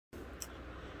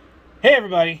Hey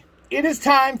everybody, it is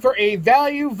time for a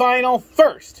value vinyl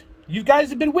first. You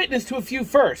guys have been witness to a few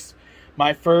firsts.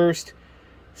 My first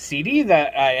CD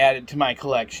that I added to my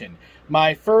collection.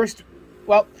 My first,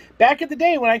 well, back in the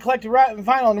day when I collected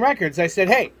vinyl and records, I said,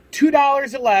 hey,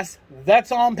 $2 or less,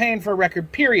 that's all I'm paying for a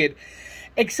record, period.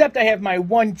 Except I have my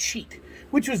one cheat,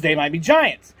 which was They Might Be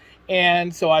Giants.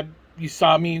 And so you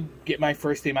saw me get my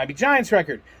first They Might Be Giants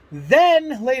record.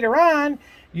 Then, later on,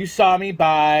 you saw me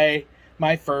buy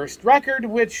my first record,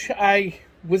 which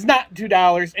was not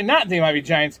 $2 and not They Might Be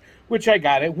Giants, which I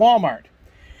got at Walmart.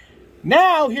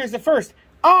 Now, here's the first.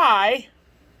 I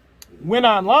went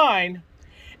online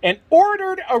and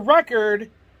ordered a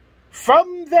record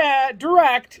from that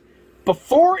direct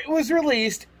before it was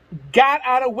released, got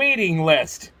on a waiting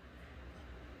list,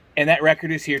 and that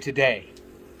record is here today.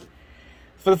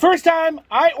 For the first time,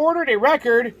 I ordered a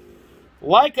record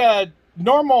like a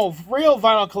normal real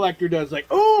vinyl collector does. Like,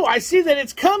 oh, I see that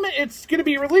it's coming, it's going to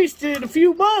be released in a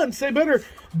few months. I better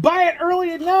buy it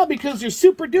early and now because there's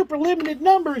super duper limited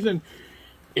numbers and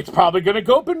it's probably going to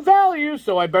go up in value,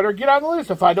 so I better get on the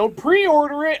list. If I don't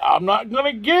pre-order it, I'm not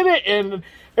going to get it, and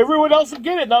everyone else will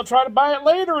get it, and I'll try to buy it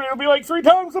later, and it'll be like 3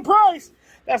 times the price.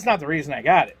 That's not the reason I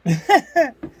got it.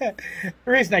 The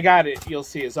reason I got it, you'll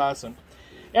see, is awesome.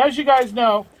 As you guys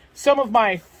know, some of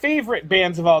my favorite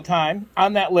bands of all time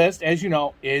on that list, as you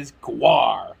know, is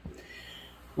GWAR.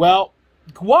 Well,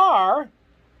 GWAR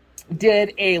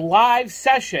did a live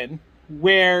session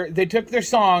where they took their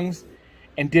songs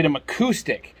and did them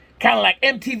acoustic, kind of like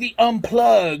MTV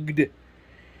Unplugged.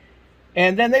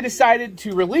 And then they decided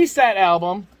to release that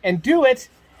album and do it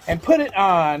and put it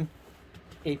on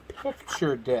a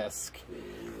picture disc.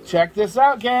 Check this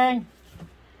out, gang.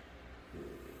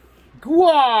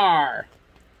 GWAR.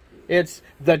 It's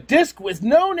the disc with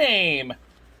no name.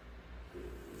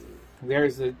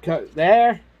 There's the cut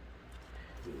there.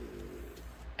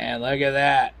 And look at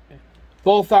that.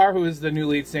 Bolthar, who is the new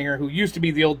lead singer, who used to be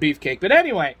the old Beefcake. But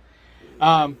anyway,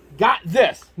 got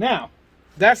this. Now,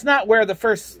 that's not where the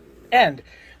firsts end.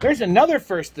 There's another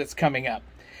first that's coming up.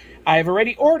 I've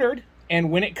already ordered, and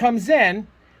when it comes in,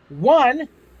 one,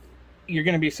 you're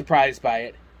going to be surprised by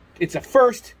it. It's a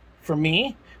first for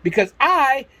me, because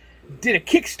I did a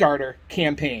Kickstarter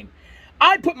campaign.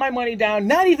 I put my money down,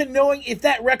 not even knowing if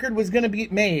that record was going to be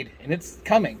made, and it's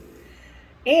coming.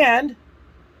 And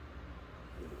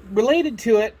related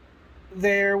to it,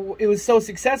 it was so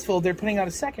successful, they're putting out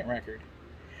a second record.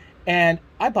 And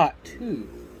I bought 2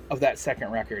 of that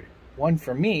second record. One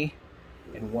for me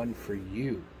and one for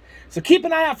you. So keep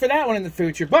an eye out for that one in the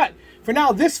future. But for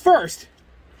now, this first,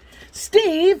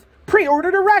 Steve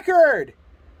pre-ordered a record.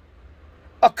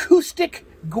 Acoustic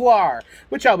GWAR,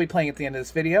 which I'll be playing at the end of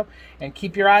this video. And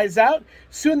keep your eyes out.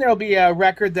 Soon there will be a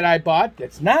record that I bought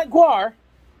that's not GWAR,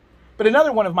 but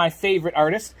another one of my favorite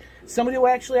artists. Somebody who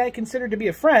actually I consider to be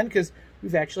a friend because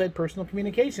we've actually had personal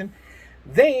communication.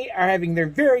 They are having their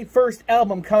very first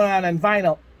album coming out on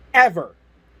vinyl ever.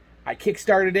 I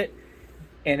kickstarted it,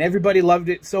 and everybody loved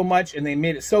it so much, and they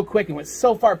made it so quick and went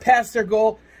so far past their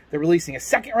goal. They're releasing a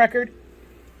second record,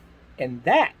 and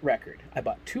that record I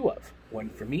bought 2 of. One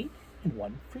for me and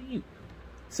one for you.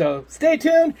 So stay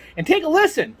tuned and take a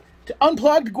listen to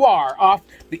Unplugged GWAR off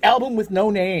the album with no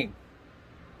name.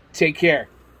 Take care.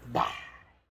 Bye.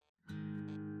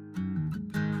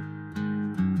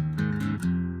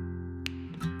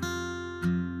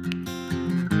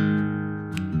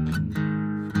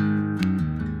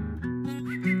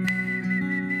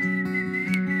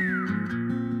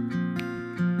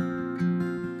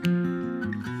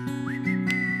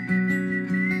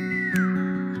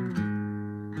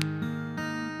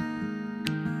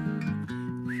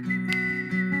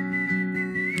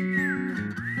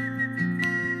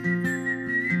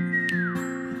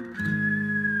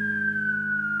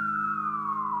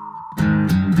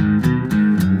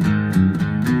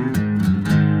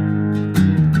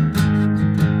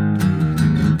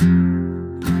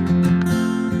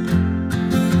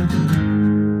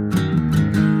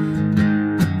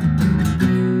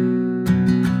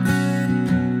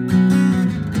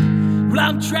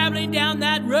 I'm traveling down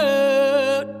that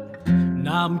road, and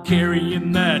I'm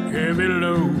carrying that heavy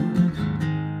load.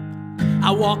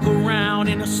 I walk around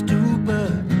in a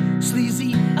stupor,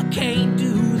 sleazy, I can't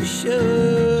do the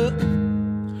show.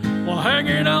 While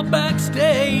hanging out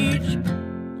backstage,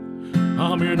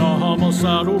 I'm in a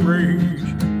homicidal rage.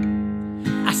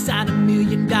 I signed $1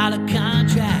 million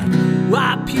contract,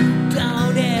 I puked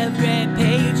on every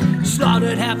page.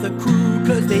 Slaughtered half the crew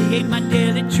cause they ate my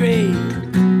daily trade.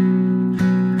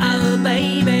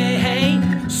 Baby, hey,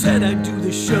 said I'd do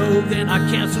the show, then I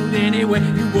canceled anyway.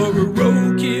 You were a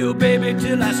roadkill, baby,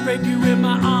 till I scraped you in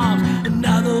my arms.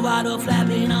 Another water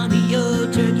flapping on the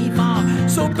old turkey farm.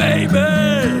 So baby,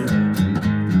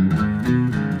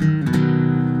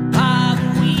 while the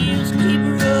wheels keep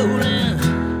rolling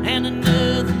and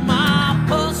another mile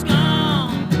post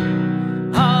gone,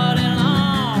 all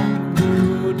along the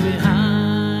road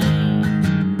behind.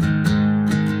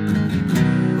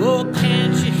 Oh,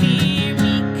 can't you hear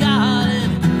me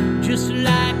calling, just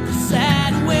like the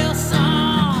sad whale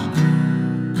song?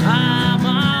 I'm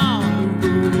on the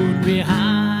road behind.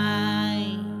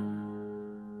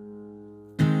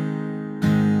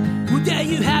 Well, there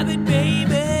you have it,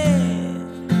 baby.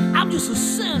 I'm just a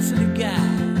sensitive guy.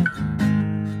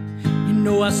 You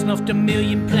know I snuffed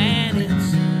 1,000,000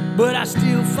 planets, but I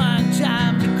still find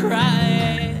time to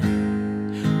cry.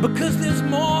 Because there's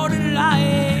more to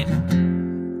life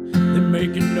than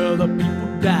making other people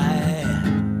die.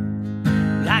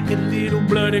 Like a little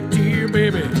bloody tear,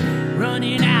 baby,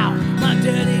 running out my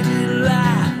dirty little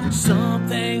eye. Some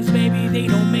things, baby, they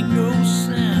don't make no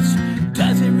sense.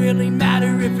 Doesn't really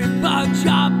matter if it bugs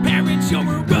your parents. You're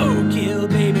a roadkill,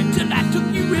 baby, till I took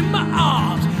you in my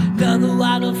arms. Another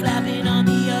water flapping on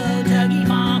the old turkey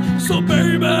farm. So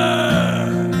baby,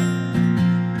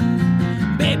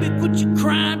 baby, quit your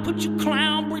crying, put your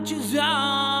clown britches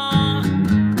on.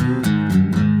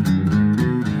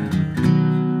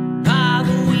 While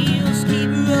the wheels keep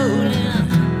rolling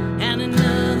and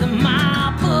another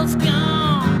mile post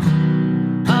gone,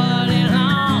 all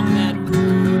along that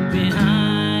road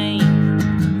behind.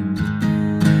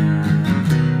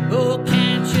 Oh,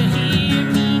 can't you hear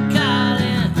me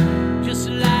calling, just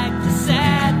like the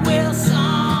sad whale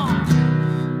song?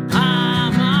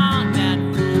 I'm on that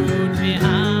road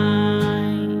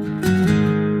behind.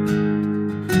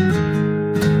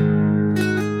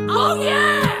 Oh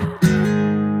yeah!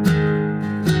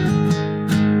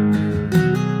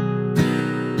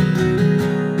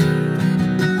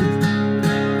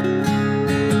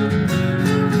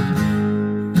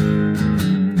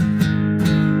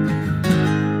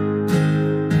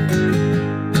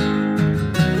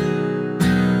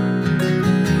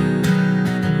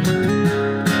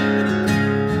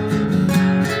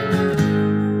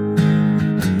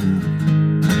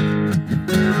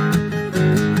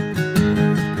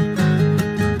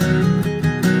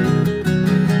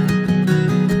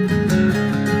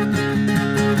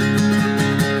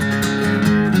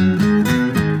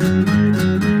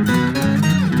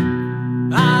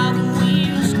 While the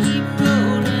wheels keep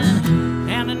rolling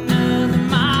and another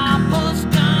mile post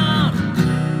gone,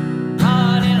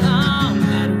 all along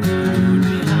that road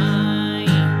behind.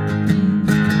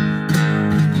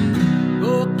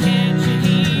 Oh, can't you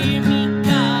hear me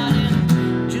calling,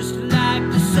 just like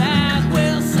the sad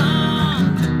whale song?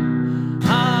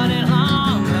 All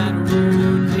along that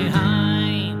road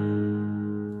behind.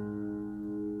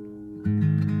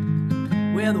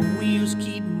 Where the wheels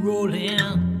keep rolling,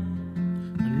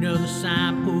 another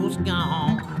signpost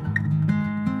gone.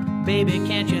 Baby,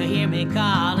 can't you hear me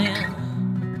calling,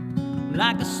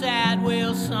 like a sad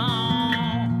whale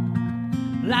song?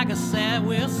 Like a sad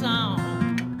whale song.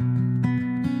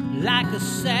 Like a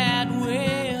sad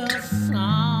whale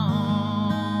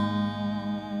song.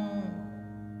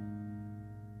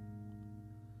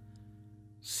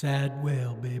 Sad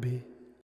whale, baby.